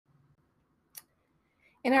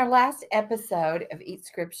In our last episode of Eat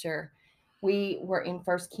Scripture, we were in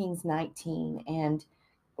 1 Kings 19, and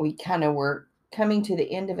we kind of were coming to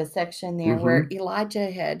the end of a section there Mm-hmm. where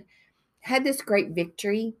Elijah had this great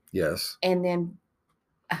victory Yes. and then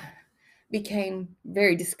became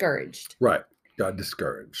very discouraged. Right. Got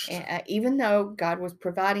discouraged. Even though God was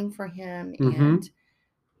providing for him Mm-hmm. and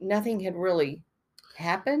nothing had really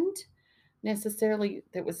happened necessarily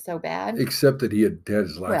that was so bad. Except that he had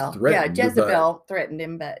his life Well, yeah, threatened. Jezebel threatened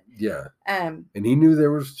him, but Yeah. um, And he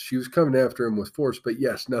knew she was coming after him with force. But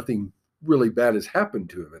yes, nothing really bad has happened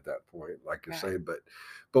to him at that point, like you're saying.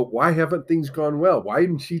 But why haven't things gone well? Why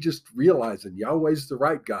didn't she just realizing Yahweh's the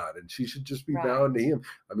right God and she should just be bowing to him?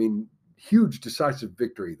 I mean, huge decisive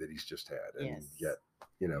victory that he's just had. And yet,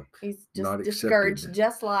 he's just not discouraged. accepted.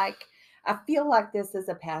 Just like I feel like this is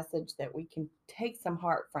a passage that we can take some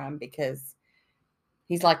heart from because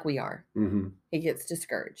he's like we are. Mm-hmm. He gets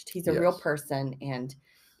discouraged. He's a real person. And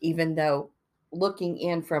even though looking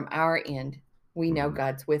in from our end, we know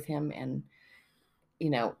God's with him and,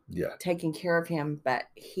 taking care of him, but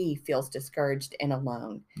he feels discouraged and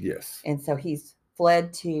alone. Yes. And so he's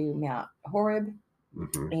fled to Mount Horeb,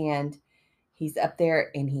 and he's up there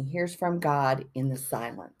and he hears from God in the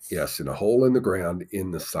silence. Yes, in a hole in the ground, in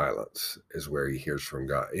the silence is where he hears from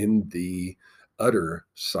God. In the utter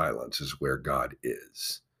silence is where God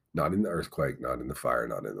is. Not in the earthquake, not in the fire,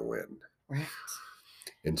 not in the wind. Right.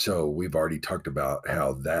 And so we've already talked about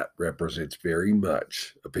how that represents very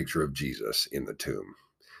much a picture of Jesus in the tomb.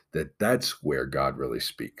 That's where God really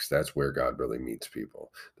speaks. That's where God really meets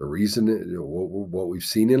people. The reason, what we've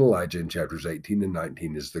seen in Elijah in chapters 18 and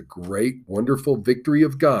 19 is the great, wonderful victory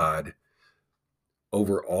of God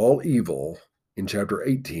over all evil in chapter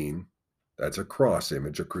 18. That's a cross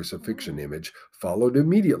image, a crucifixion image, followed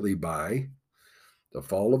immediately by the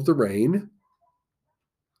fall of the rain,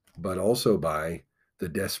 but also by the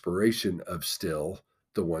desperation of still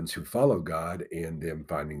the ones who follow God and them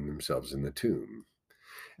finding themselves in the tomb.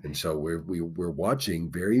 And so we're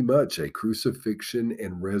watching very much a crucifixion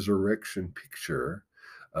and resurrection picture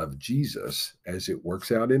of Jesus as it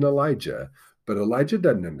works out in Elijah. But Elijah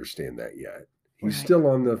doesn't understand that yet. He's still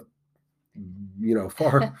on the,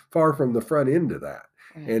 far from the front end of that.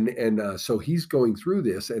 And so he's going through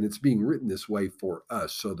this, and it's being written this way for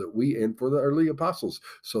us so that and for the early apostles,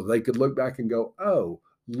 so they could look back and go, oh,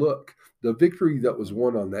 look, the victory that was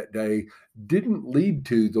won on that day didn't lead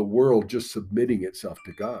to the world just submitting itself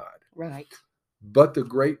to God. Right. But the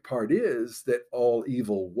great part is that all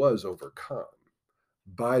evil was overcome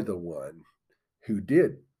by the one who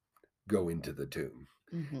did go into the tomb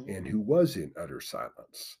and who was in utter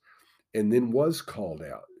silence and then was called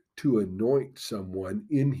out to anoint someone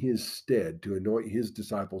in his stead, to anoint his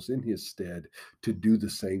disciples in his stead, to do the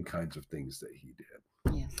same kinds of things that he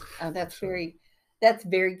did. Yes. That's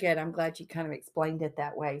very good. I'm glad you kind of explained it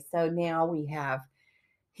that way. So now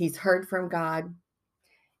he's heard from God,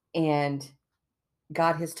 and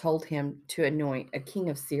God has told him to anoint a king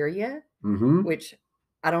of Syria, which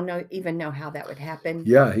I don't even know how that would happen.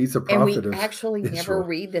 Yeah, he's a prophet. And we actually never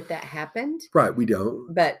read that happened. Right, we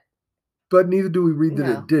don't. But neither do we read that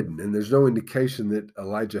it didn't. And there's no indication that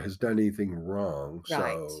Elijah has done anything wrong.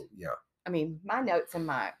 Right. So, yeah. I mean, my notes in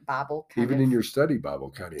my Bible even in your study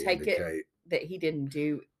Bible kind of indicate that he didn't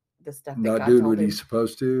do the stuff that not God doing told what him. he's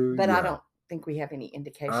supposed to. But I don't think we have any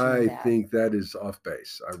indication I of that. think that is off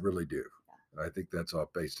base. I really do. I think that's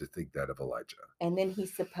off base to think that of Elijah. And then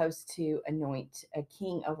he's supposed to anoint a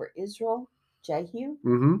king over Israel, Jehu,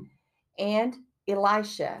 and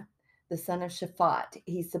Elisha, the son of Shaphat.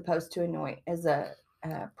 He's supposed to anoint as a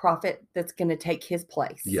prophet that's going to take his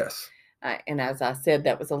place. Yes. And as I said,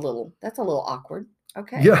 that's a little awkward.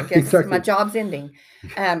 Okay. Yeah, I guess exactly. My job's ending.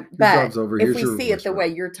 But over. If we see it the way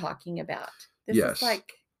you're talking about, this is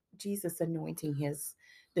like Jesus anointing his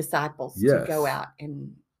disciples to go out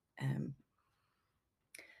and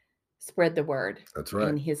spread the word. That's right.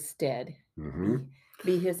 In his stead.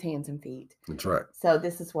 Be his hands and feet. That's right. So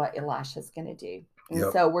this is what Elisha's going to do.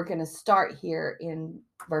 And so we're going to start here in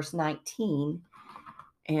verse 19.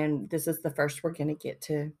 And this is the first we're going to get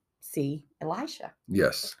to see Elisha.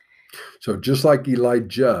 Yes. So just like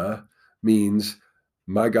Elijah means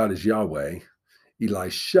my God is Yahweh,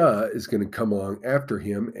 Elisha is going to come along after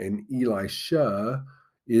him. And Elisha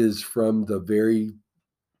is from the very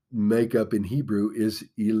makeup in Hebrew is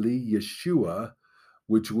Eli Yeshua,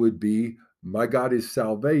 which would be my God is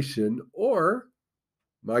salvation or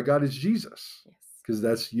my God is Jesus. Because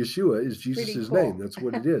that's Yeshua is Jesus' name. That's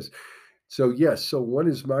what it is. So yes, so one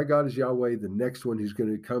is my God is Yahweh. The next one who's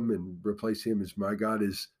going to come and replace him is my God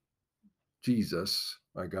is Jesus,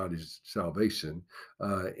 My God is salvation.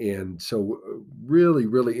 And so, really,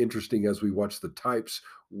 really interesting as we watch the types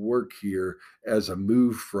work here as a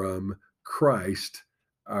move from Christ,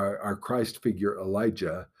 our Christ figure,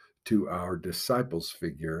 Elijah, to our disciples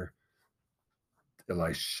figure,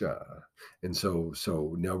 Elisha. And so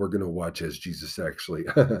now we're going to watch as Jesus actually,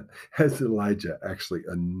 as Elijah actually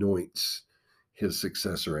anoints his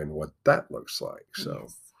successor and what that looks like. So,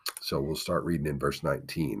 Yes. so we'll start reading in verse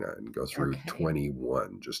 19 and go through Okay.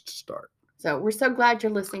 21 just to start. So we're so glad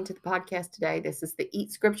you're listening to the podcast today. This is the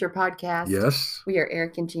Eat Scripture podcast. Yes. We are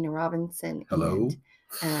Eric and Gina Robinson. Hello.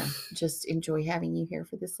 And just enjoy having you here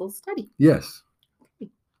for this little study. Yes.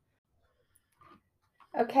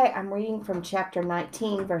 Okay, I'm reading from chapter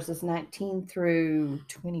 19, verses 19 through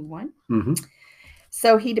 21. Mm-hmm.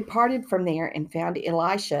 So he departed from there and found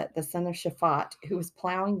Elisha, the son of Shaphat, who was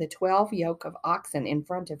plowing the 12 yoke of oxen in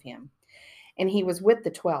front of him. And he was with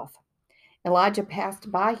the 12th. Elijah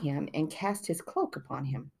passed by him and cast his cloak upon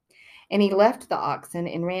him. And he left the oxen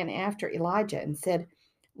and ran after Elijah and said,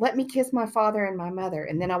 "Let me kiss my father and my mother,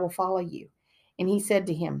 and then I will follow you." And he said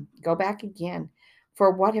to him, "Go back again,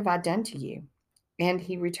 for what have I done to you?" And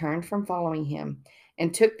he returned from following him,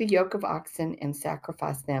 and took the yoke of oxen and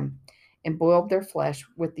sacrificed them, and boiled their flesh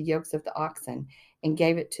with the yokes of the oxen, and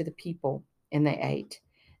gave it to the people, and they ate.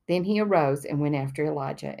 Then he arose and went after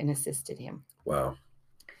Elijah and assisted him. Wow.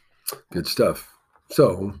 Good stuff.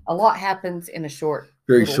 So a lot happens in a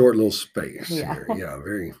very short little space. Yeah. Here. Yeah.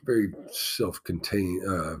 Very, very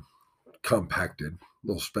self-contained, compacted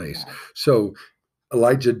little space. Right. So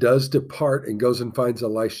Elijah does depart and goes and finds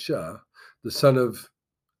Elisha, the son of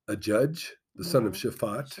a judge, the son of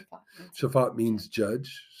Shaphat. Shaphat means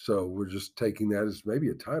judge. So we're just taking that as maybe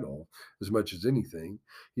a title as much as anything.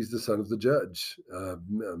 He's the son of the judge.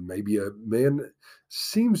 Maybe a man,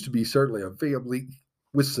 seems to be certainly a family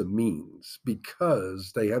with some means,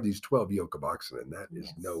 because they have these 12 yoke of oxen, and that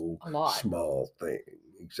is no small thing.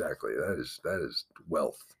 Exactly. That is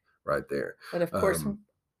wealth right there. But of course,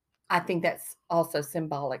 I think that's also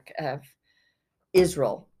symbolic of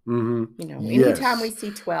Israel. Mm-hmm. You know, anytime we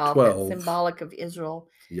see 12, that's symbolic of Israel.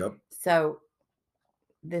 Yep. So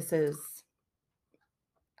this is,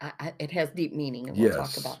 it has deep meaning, and we'll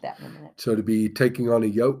talk about that in a minute. So to be taking on a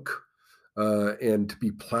yoke and to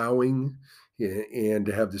be plowing and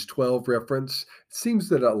to have this 12 reference, it seems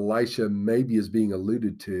that Elisha maybe is being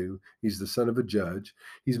alluded to. He's the son of a judge.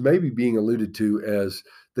 He's maybe being alluded to as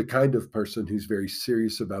the kind of person who's very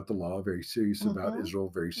serious about the law, very serious about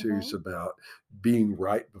Israel, very serious about being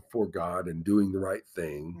right before God and doing the right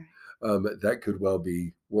thing. Right. That could well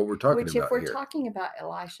be what we're talking about here. Which, if we're talking about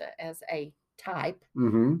Elisha as a type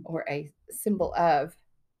or a symbol of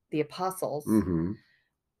the apostles,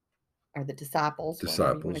 or the disciples,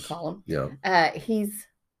 whatever you want to call them. Yeah.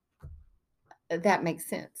 That makes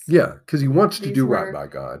sense. Yeah, because he wants to do right by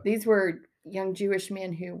God. These were young Jewish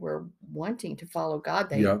men who were wanting to follow God.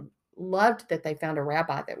 They loved that they found a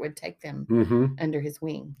rabbi that would take them under his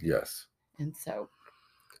wing. Yes. And so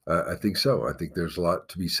I think so. I think there's a lot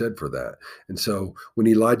to be said for that. And so when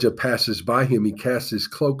Elijah passes by him, he casts his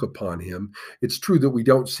cloak upon him. It's true that we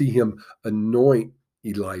don't see him anoint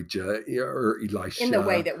Elijah or Elisha in the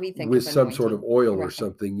way that we think with some sort of oil or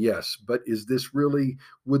something. Yes. But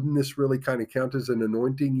wouldn't this really kind of count as an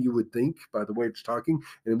anointing, you would think, by the way it's talking?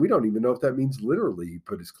 And we don't even know if that means literally he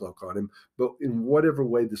put his cloak on him. But in whatever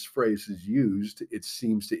way this phrase is used, it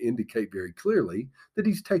seems to indicate very clearly that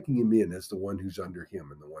he's taking him in as the one who's under him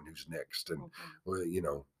and the one who's next. And, well, you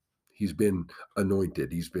know, he's been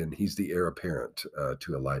anointed. He's the heir apparent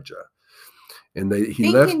to Elijah. And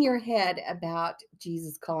he left in your head about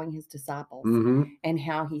Jesus calling his disciples and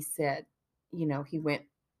how he said, you know, he went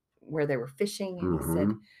where they were fishing and he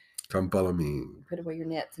said, "Come follow me. Put away your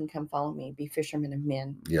nets and come follow me. Be fishermen of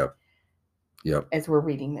men." Yep. As we're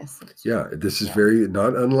reading this. This is very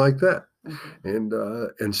not unlike that.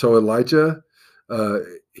 And so Elijah,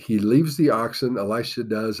 he leaves the oxen. Elisha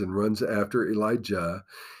does, and runs after Elijah.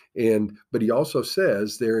 But he also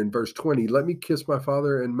says there in verse 20, "Let me kiss my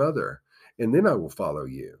father and mother, and then I will follow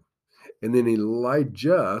you." And then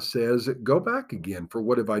Elijah says, "Go back again, for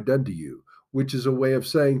what have I done to you?" Which is a way of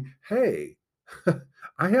saying, hey,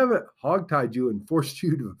 I haven't hogtied you and forced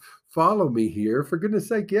you to follow me here. For goodness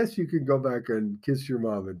sake, yes, you can go back and kiss your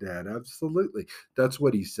mom and dad. Absolutely. That's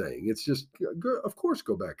what he's saying. It's just, of course,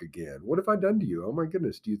 go back again. What have I done to you? Oh my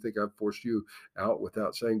goodness. Do you think I've forced you out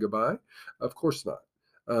without saying goodbye? Of course not.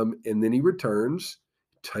 And then he returns,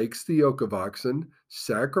 takes the yoke of oxen,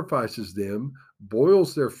 sacrifices them,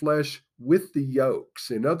 boils their flesh with the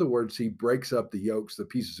yokes. In other words, he breaks up the yokes, the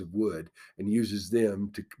pieces of wood, and uses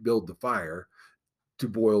them to build the fire to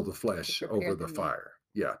boil the flesh over the fire.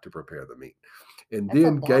 Yeah, to prepare the meat. And That's a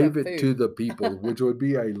then lot of gave it to food. the people, which would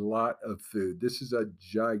be a lot of food. This is a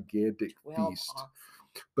gigantic 12 feast. oxen.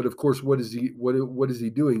 But of course, what is he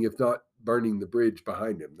doing if not burning the bridge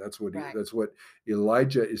behind him? Right. That's what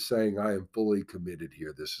Elijah is saying. I am fully committed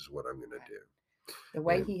here. This is what I'm going to Right. do. The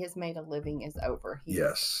way And he has made a living is over.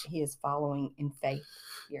 yes. He is following in faith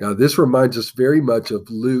here. Now, this reminds us very much of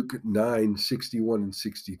Luke 9:61 and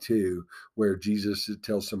 62, where Jesus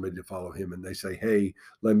tells somebody to follow him and they say, hey,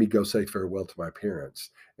 let me go say farewell to my parents.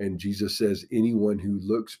 And Jesus says, anyone who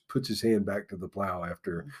puts his hand back to the plow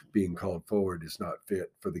after being called forward is not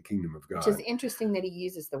fit for the kingdom of God. Which is interesting that he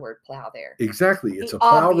uses the word plow there. Exactly. It's He a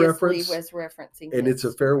plow obviously reference. was referencing And this it's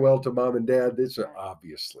a story. farewell to mom and dad. This Right.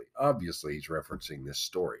 obviously he's referencing this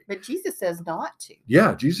story. But Jesus says not to.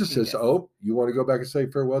 Yeah, Jesus do says, this. oh, you want to go back and say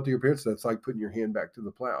farewell to your parents? That's like putting your hand back to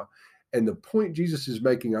the plow. And the point Jesus is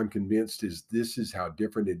making, I'm convinced, is this is how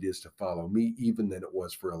different it is to follow me, even than it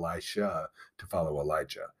was for Elisha to follow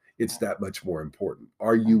Elijah. It's that much more important.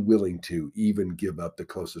 Are you willing to even give up the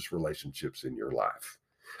closest relationships in your life?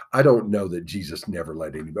 I don't know that Jesus never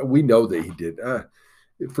let anybody. We know that he did.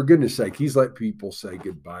 For goodness sake, he's let people say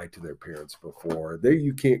goodbye to their parents before. There,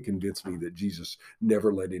 you can't convince me that Jesus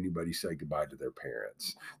never let anybody say goodbye to their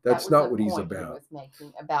parents. That's not what he's about. He was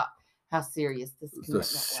making about how serious this commitment The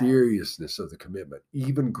seriousness of the commitment,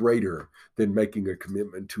 even greater than making a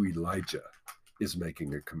commitment to Elijah, is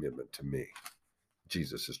making a commitment to me.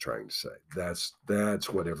 Jesus is trying to say that's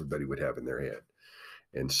what everybody would have in their head,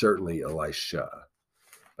 and certainly Elisha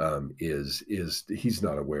he's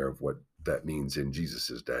not aware of what that means in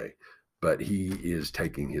Jesus's day, but he is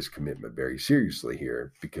taking his commitment very seriously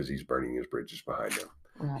here because he's burning his bridges behind him.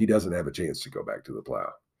 Right. He doesn't have a chance to go back to the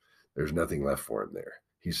plow. There's nothing left for him there.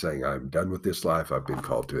 He's saying, I'm done with this life. I've been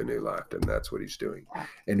called to a new life. And that's what he's doing.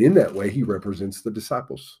 And in that way, he represents the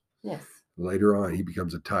disciples. Yes. Later on, he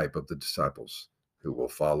becomes a type of the disciples who will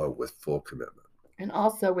follow with full commitment. And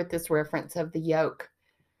also with this reference of the yoke,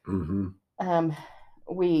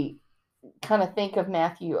 we kind of think of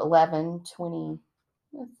Matthew 11:29.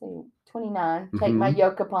 Take my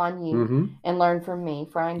yoke upon you and learn from me,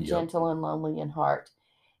 for I am gentle and lowly in heart,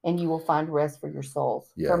 and you will find rest for your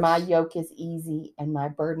souls. Yes. For my yoke is easy and my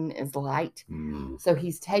burden is light. So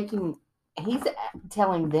he's telling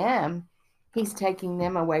them, he's taking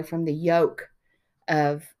them away from the yoke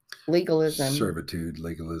of legalism, servitude,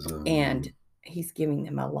 legalism, and he's giving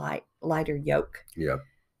them a lighter yoke. Yeah.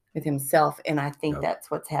 With himself. And I think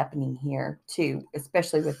that's what's happening here too,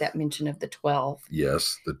 especially with that mention of the 12.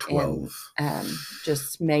 Yes, the 12. And,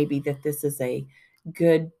 just maybe that this is a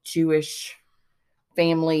good Jewish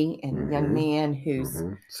family and young man who's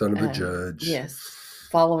son of a judge. Yes,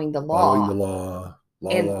 following the law.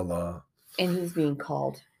 Law. And he's being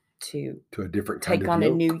called to a different kind take of on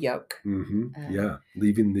yoke. A new yoke.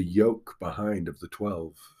 Leaving the yoke behind of the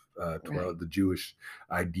 12, right. The Jewish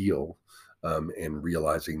ideal. And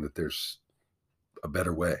realizing that there's a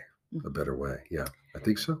better way. Yeah, I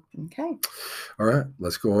think so. Okay. All right,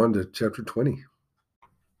 let's go on to chapter 20.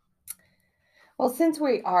 Well, since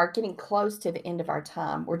we are getting close to the end of our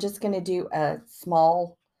time, we're just going to do a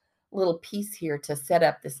small little piece here to set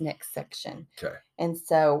up this next section. Okay. And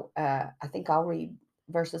so I think I'll read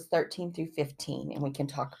verses 13 through 15, and we can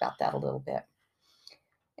talk about that a little bit.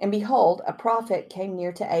 And behold, a prophet came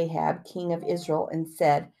near to Ahab, king of Israel, and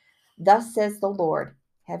said, Thus says the Lord,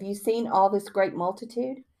 have you seen all this great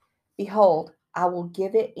multitude? Behold, I will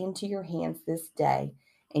give it into your hands this day,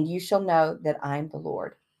 and you shall know that I am the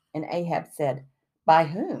Lord. And Ahab said, By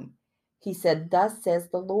whom? He said, Thus says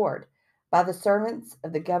the Lord, by the servants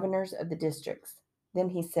of the governors of the districts. Then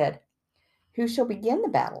he said, Who shall begin the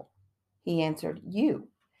battle? He answered, You.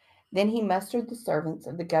 Then he mustered the servants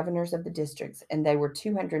of the governors of the districts, and they were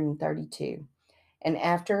 232. And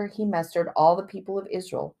after he mustered all the people of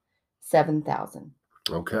Israel, 7,000.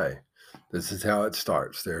 Okay. This is how it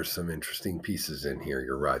starts. There's some interesting pieces in here.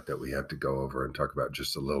 You're right that we have to go over and talk about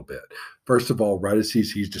just a little bit. First of all, right as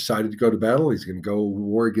he's decided to go to battle, he's going to go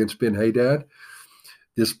war against Ben-Hadad.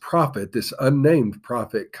 This prophet, this unnamed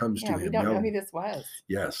prophet, comes to him. We don't know who this was.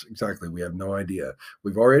 Yes, exactly. We have no idea.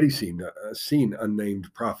 We've already seen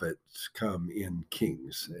unnamed prophets come in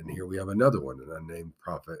Kings, and here we have another one, an unnamed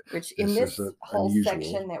prophet. Which in this whole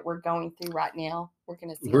section that we're going through right now, we're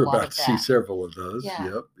going to see we're a lot about of to that. see several of those.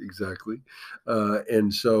 Yeah. Yep, exactly.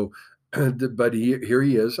 And so, but here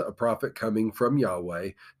he is, a prophet coming from Yahweh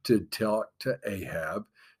to talk to Ahab,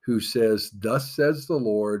 who says, Thus says the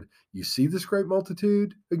Lord, you see this great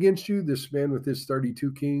multitude against you, this man with his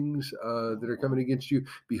 32 kings that are coming against you.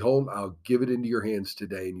 Behold, I'll give it into your hands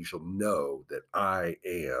today, and you shall know that I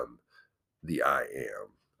am the I am.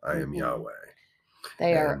 I am Yahweh.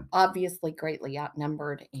 They are And obviously greatly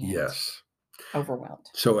outnumbered and yes. overwhelmed.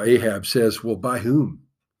 So Ahab says, well, by whom?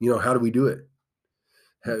 How do we do it?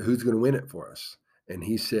 Who's going to win it for us? And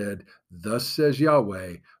he said, thus says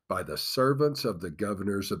Yahweh, by the servants of the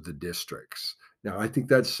governors of the districts. Now, I think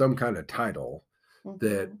that's some kind of title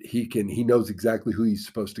that he knows exactly who he's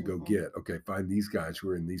supposed to go get. Okay, find these guys who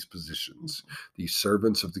are in these positions, these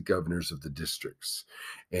servants of the governors of the districts,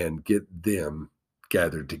 and get them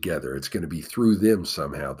gathered together. It's going to be through them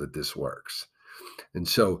somehow that this works. And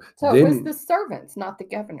so it then was the servants, not the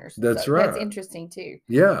governors. that's So right. That's interesting too.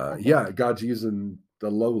 Yeah. God's using the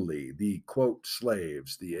lowly, the quote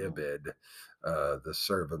slaves, the Ebed, the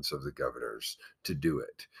servants of the governors to do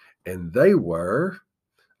it. And they were,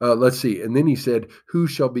 let's see. And then he said, who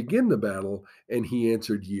shall begin the battle? And he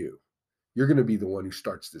answered, you. You're going to be the one who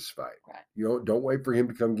starts this fight. Right. Don't wait for him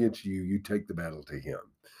to come against you. You take the battle to him.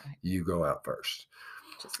 Right. You go out first.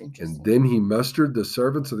 Just interesting. And then he mustered the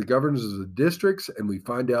servants of the governors of the districts, and we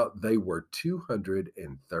find out they were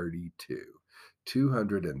 232.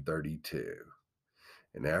 232.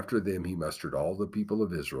 And after them, he mustered all the people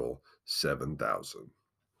of Israel, 7,000.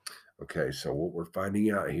 Okay, so what we're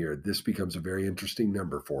finding out here, this becomes a very interesting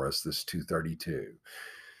number for us, this 232.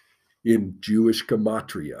 In Jewish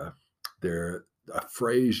gematria, there a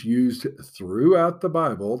phrase used throughout the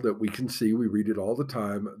Bible that we can see, we read it all the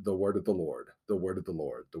time, the word of the Lord, the word of the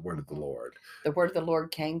Lord, the word of the Lord. The word of the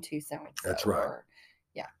Lord came to so-and-so. That's right.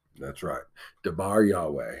 That's right. Debar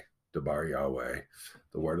Yahweh, the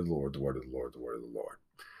word of the Lord, the word of the Lord, the word of the Lord.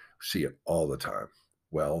 See it all the time.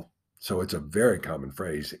 Well, so it's a very common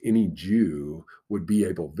phrase. Any Jew would be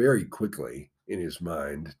able very quickly in his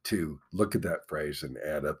mind to look at that phrase and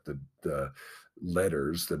add up the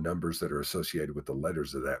letters, the numbers that are associated with the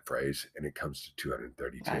letters of that phrase, and it comes to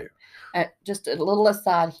 232. Right. Just a little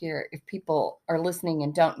aside here, if people are listening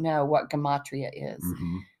and don't know what gematria is,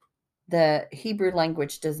 the Hebrew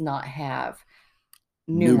language does not have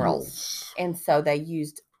numerals. And so they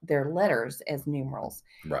used their letters as numerals.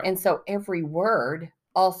 Right. And so every word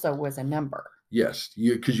also was a number. Yes,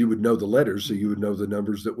 because you would know the letters, so you would know the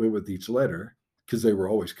numbers that went with each letter because they were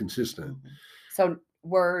always consistent. So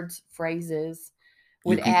words, phrases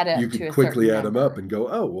would add up to a certain number. You could quickly add them up and go,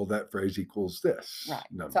 oh, well, that phrase equals this. Right.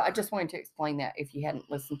 Number. So I just wanted to explain that if you hadn't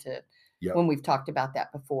listened to it when we've talked about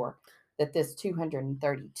that before, that this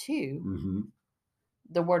 232,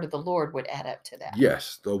 the word of the Lord would add up to that.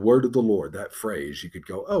 Yes, the word of the Lord, that phrase, you could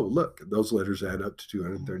go, oh, look, those letters add up to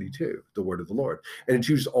 232, the word of the Lord. And it's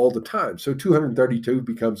used all the time. So 232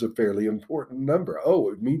 becomes a fairly important number.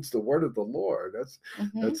 Oh, it means the word of the Lord. That's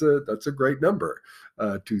a great number,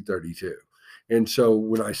 232. And so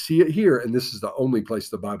when I see it here, and this is the only place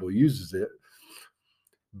the Bible uses it,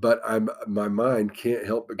 but my mind can't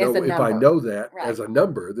help but go, if I know that as a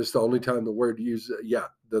number, this is the only time the word uses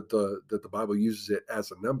that the Bible uses it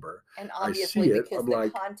as a number. And obviously, because the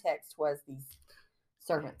context was these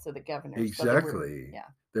servants of the governors. Exactly. So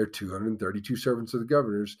they're 232 servants of the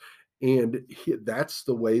governors. And that's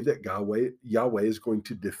the way that Yahweh is going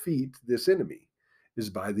to defeat this enemy, is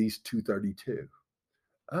by these 232.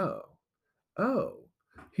 Oh.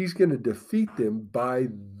 He's going to defeat them by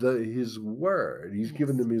his word. He's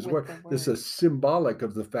given them his word. This is symbolic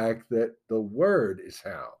of the fact that the word is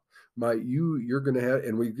how you're going to have,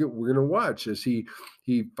 and we're going to watch as he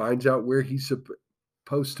finds out where he's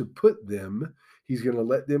supposed to put them. He's going to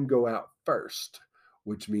let them go out first,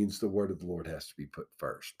 which means the word of the Lord has to be put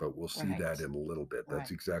first. But we'll see that in a little bit.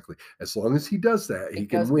 That's exactly, as long as he does that, he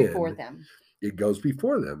can win. Before them. It goes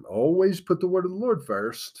before them. Always put the word of the Lord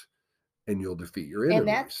first, and you'll defeat your enemies. And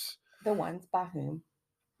that's the ones by whom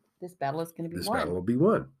this battle is going to be won. This battle will be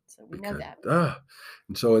won. So we know that.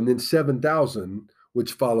 And then 7,000,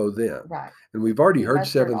 which follow them. Right. And we've already heard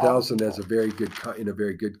 7,000 as in a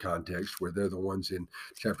very good context, where they're the ones in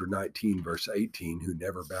chapter 19, verse 18, who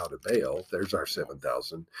never bow to Baal. There's our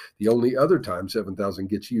 7,000. The only other time 7,000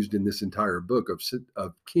 gets used in this entire book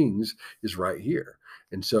of Kings is right here.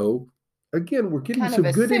 And so, again, we're getting some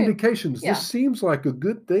good indications. This seems like a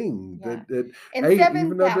good thing. And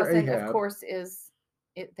 7,000, of course,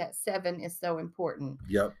 that 7 is so important.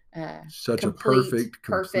 Yep. Such a perfect,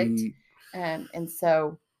 complete. And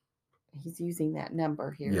so he's using that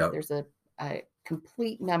number here. Yep. There's a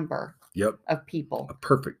complete number of people. A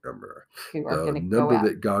perfect number. Who are going to go out. The number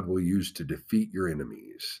that God will use to defeat your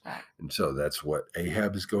enemies. Right. And so that's what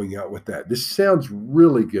Ahab is going out with that. This sounds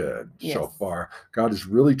really good so far. God is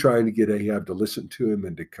really trying to get Ahab to listen to him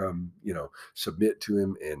and to come, submit to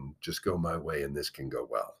him and just go my way, and this can go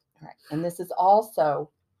well. Right. And this is also,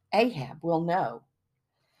 Ahab will know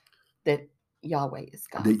that Yahweh is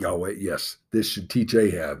God. That Yahweh, yes. This should teach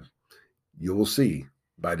Ahab, you will see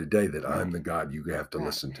by today that Right. I'm the God you have to Right.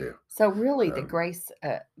 listen to. So really, the Um, grace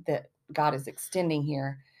that God is extending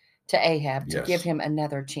here to Ahab to give yes, him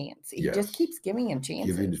another chance. He just yes. keeps giving him Giving,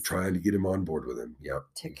 chances trying to get him on board with him. Yep,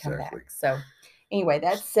 to come exactly. back. So anyway,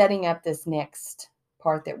 that's setting up this next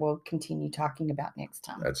part that we'll continue talking about next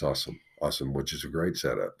time. That's awesome. Awesome, which is a great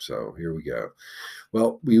setup. So here we go.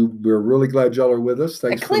 Well, we're really glad y'all are with us.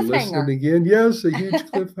 Thanks for listening cliffhanger. again. Yes, a huge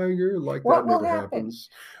cliffhanger. Like What that will never happen? happens.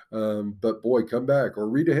 But boy, come back or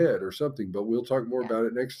read ahead or something. But we'll talk more Yeah. about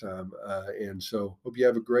it next time. And so hope you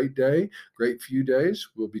have a great day, great few days.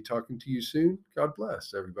 We'll be talking to you soon. God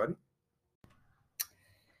bless everybody.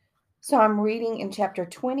 So I'm reading in chapter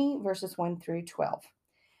 20, verses 1 through 12.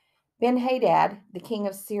 Ben-Hadad, the king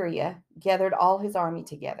of Syria, gathered all his army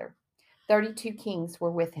together. 32 kings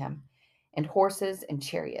were with him, and horses and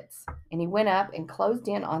chariots. And he went up and closed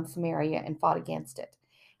in on Samaria and fought against it.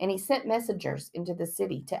 And he sent messengers into the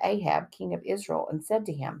city to Ahab, king of Israel, and said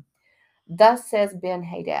to him, Thus says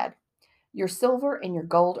Ben-Hadad, Your silver and your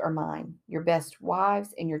gold are mine, your best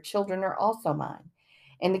wives and your children are also mine.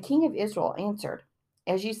 And the king of Israel answered,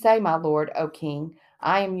 As you say, my lord, O king,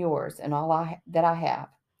 I am yours, and all that I have.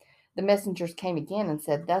 The messengers came again and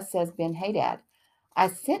said, Thus says Ben-Hadad, I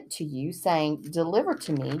sent to you, saying, Deliver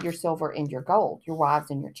to me your silver and your gold, your wives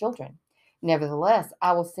and your children. Nevertheless,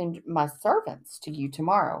 I will send my servants to you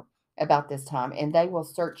tomorrow about this time, and they will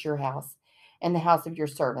search your house and the house of your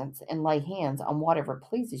servants, and lay hands on whatever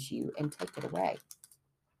pleases you, and take it away.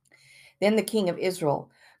 Then the king of Israel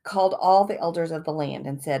called all the elders of the land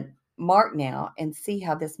and said, Mark now and see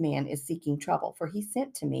how this man is seeking trouble, for he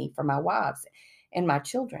sent to me for my wives and my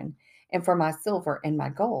children, and for my silver and my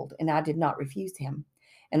gold, and I did not refuse him.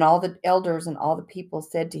 And all the elders and all the people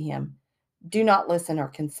said to him, Do not listen or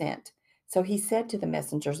consent. So he said to the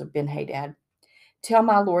messengers of Ben-Hadad, Tell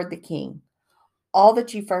my lord the king, all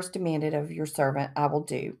that you first demanded of your servant I will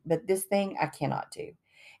do, but this thing I cannot do.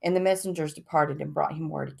 And the messengers departed and brought him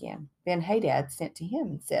word again. Ben-Hadad sent to him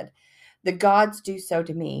and said, The gods do so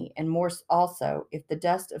to me, and more also, if the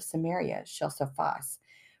dust of Samaria shall suffice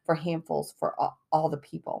for handfuls for all the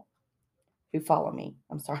people who follow me.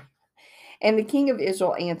 I'm sorry. And the king of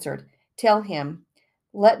Israel answered, Tell him,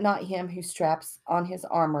 let not him who straps on his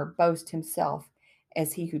armor boast himself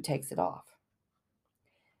as he who takes it off.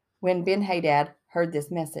 When Ben-Hadad heard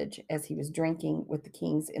this message, as he was drinking with the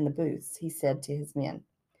kings in the booths, he said to his men,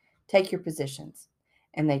 Take your positions.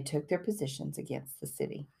 And they took their positions against the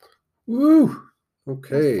city. Woo!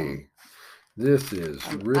 Okay. This is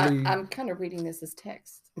really. I'm kind of reading this as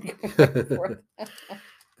text.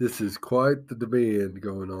 This is quite the demand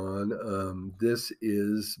going on. This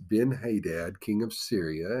is Ben-Hadad, king of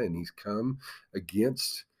Syria, and he's come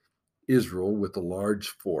against Israel with a large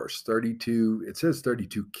force. 32, it says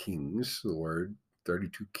 32 kings, the word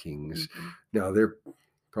 32 kings. Mm-hmm. Now, they're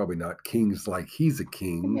probably not kings like he's a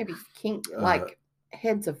king. Maybe king, like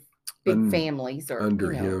heads of big families or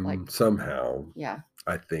under him like, somehow. Yeah.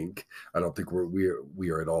 I think. I don't think we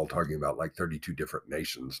are at all talking about like 32 different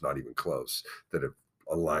nations, not even close, that have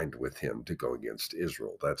aligned with him to go against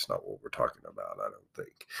Israel. That's not what we're talking about, I don't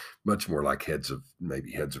think. Much more like heads of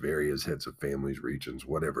areas, heads of families, regions,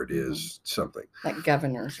 whatever it is, something. Like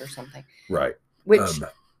governors or something. Right. Which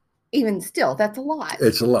even still, that's a lot.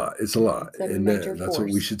 It's a lot. It's a lot. And that's what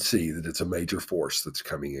we should see, that it's a major force that's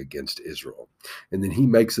coming against Israel. And then he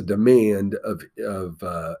makes a demand of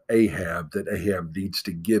Ahab, that Ahab needs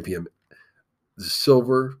to give him the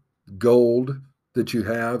silver, gold that you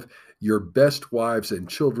have. Your best wives and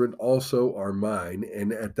children also are mine.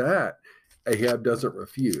 And at that, Ahab doesn't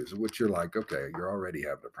refuse, which you're like, okay, you're already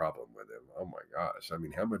having a problem with him. Oh my gosh. I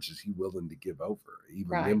mean, how much is he willing to give over?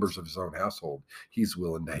 Even members of his own household, he's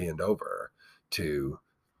willing to hand over to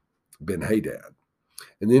Ben-Hadad.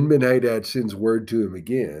 And then Ben-Hadad sends word to him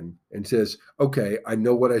again and says, okay, I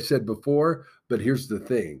know what I said before, but here's the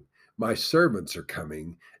thing. My servants are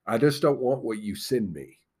coming. I just don't want what you send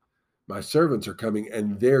me. My servants are coming,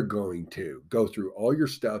 and they're going to go through all your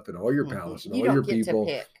stuff and all your palace and all your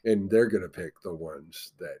people, and they're going to pick the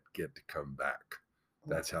ones that get to come back.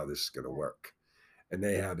 That's how this is going to work. And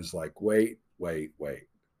Ahab is like, wait.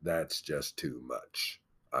 That's just too much.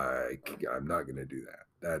 I'm not going to do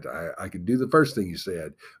that. I can do the first thing you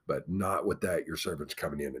said, but not with that. Your servant's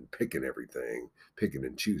coming in and picking everything, picking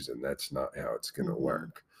and choosing. That's not how it's going to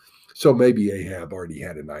work. So maybe Ahab already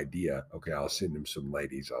had an idea. Okay, I'll send him some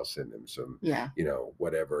ladies. I'll send him some,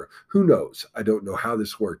 whatever. Who knows? I don't know how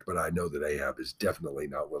this worked, but I know that Ahab is definitely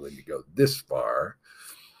not willing to go this far.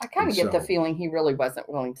 I kind of get the feeling he really wasn't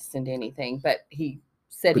willing to send anything, but he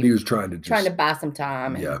said But he was trying to trying to just, buy some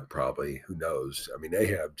time. yeah, probably. Who knows? I mean,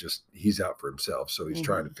 Ahab he's out for himself. So he's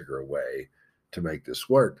trying to figure a way to make this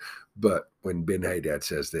work. But when Ben-Hadad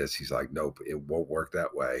says this, he's like, nope, it won't work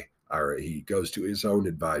that way. He goes to his own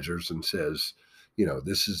advisors and says,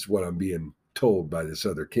 this is what I'm being told by this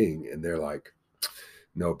other king. And they're like,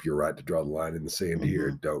 nope, you're right to draw the line in the sand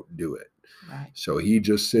here. Don't do it. Right. So he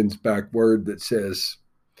just sends back word that says,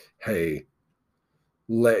 hey,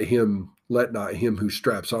 let not him who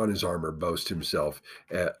straps on his armor boast himself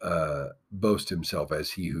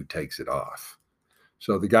as he who takes it off.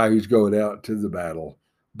 So the guy who's going out to the battle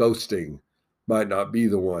boasting might not be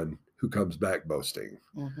the one who comes back boasting.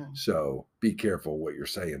 So be careful what you're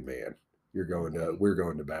saying, man. We're going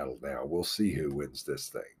to battle now. We'll see who wins this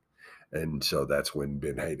thing. And so that's when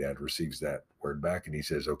Ben-Hadad receives that word back, and he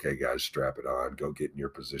says, okay, guys, strap it on. Go get in your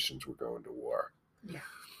positions. We're going to war. Yeah.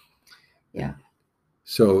 Yeah.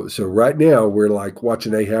 So right now we're like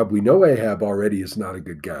watching Ahab. We know Ahab already is not a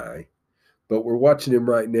good guy, but we're watching him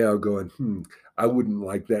right now going, I wouldn't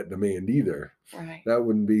like that demand either. Right. That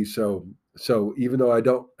wouldn't be so even though I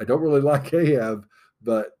don't really like Ahab,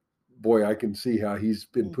 but boy, I can see how he's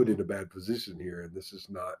been put in a bad position here. And this is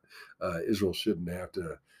not, Israel shouldn't have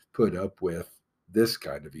to put up with this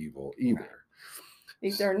kind of evil either. Right.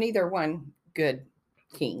 These are neither one good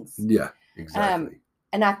kings. Yeah, exactly.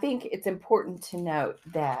 And I think it's important to note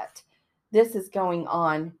that this is going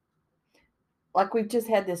on. Like we've just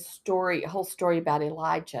had this whole story about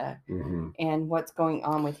Elijah and what's going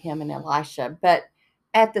on with him and Elisha. But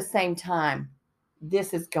at the same time,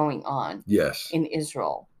 this is going on in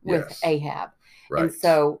Israel with Ahab. Right. And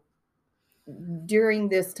so during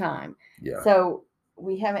this time, so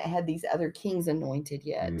we haven't had these other kings anointed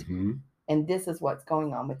yet. And this is what's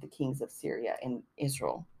going on with the kings of Syria and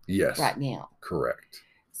Israel right now. Correct.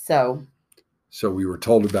 So we were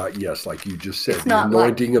told about, like you just said, the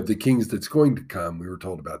anointing of the kings that's going to come. We were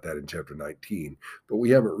told about that in chapter 19, but we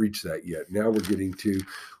haven't reached that yet. Now we're getting to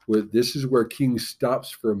where this is where King stops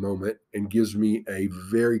for a moment and gives me a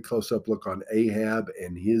very close-up look on Ahab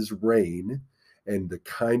and his reign and the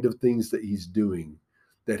kind of things that he's doing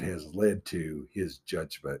that has led to his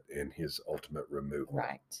judgment and his ultimate removal.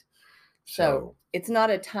 Right. So it's not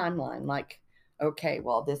a timeline like, okay,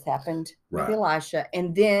 well, this happened with Elisha,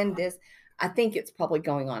 and then this. I think it's probably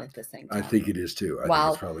going on at the same time. I think it is too. I think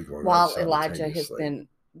it's probably going on while Elijah has been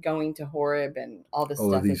going to Horeb and all this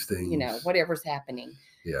stuff. Of these things, whatever's happening.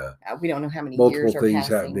 Yeah, we don't know how many multiple years are things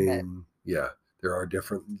passing, happening. But there are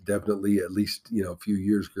definitely at least a few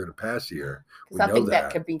years going to pass here. I think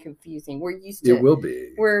that could be confusing. It will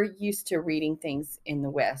be. We're used to reading things in the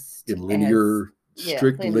West in linear.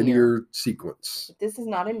 Strict linear sequence. But this is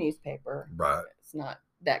not a newspaper. Right. It's not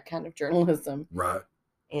that kind of journalism. Right.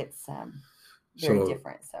 It's very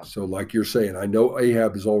different. So like you're saying, I know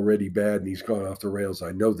Ahab is already bad and he's gone off the rails.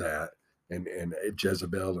 I know that. And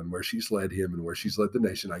Jezebel and where she's led him and where she's led the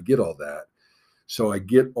nation. I get all that. So I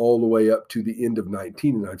get all the way up to the end of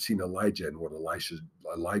 19, and I've seen Elijah and what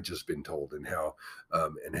Elijah's been told, and how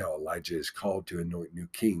Elijah is called to anoint new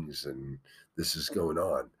kings, and this is going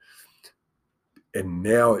on. And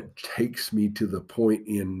now it takes me to the point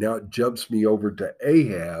now it jumps me over to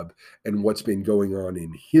Ahab and what's been going on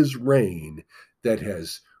in his reign that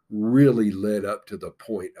has really led up to the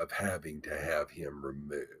point of having to have him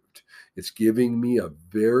removed. It's giving me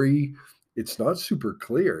it's not super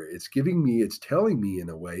clear. It's telling me in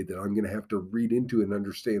a way that I'm going to have to read into and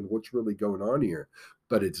understand what's really going on here.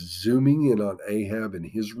 But it's zooming in on Ahab and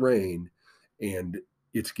his reign, and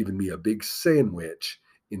it's given me a big sandwich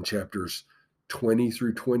in chapters 20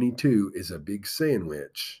 through 22 is a big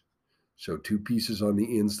sandwich. So 2 pieces on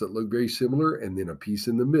the ends that look very similar, and then a piece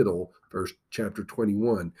in the middle, chapter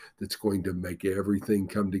 21, that's going to make everything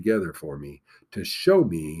come together for me to show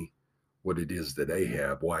me why it is that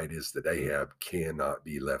Ahab cannot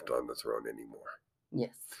be left on the throne anymore.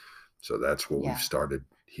 Yes. So that's what we've started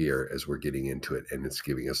here as we're getting into it, and it's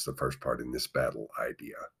giving us the first part in this battle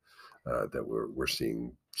idea that we're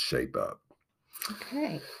seeing shape up.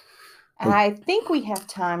 Okay. I think we have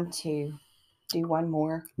time to do one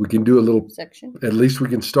more. We can do a little section. At least we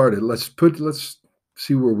can start it. Let's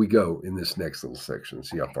see where we go in this next little section.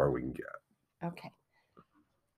 See how far we can get. Okay.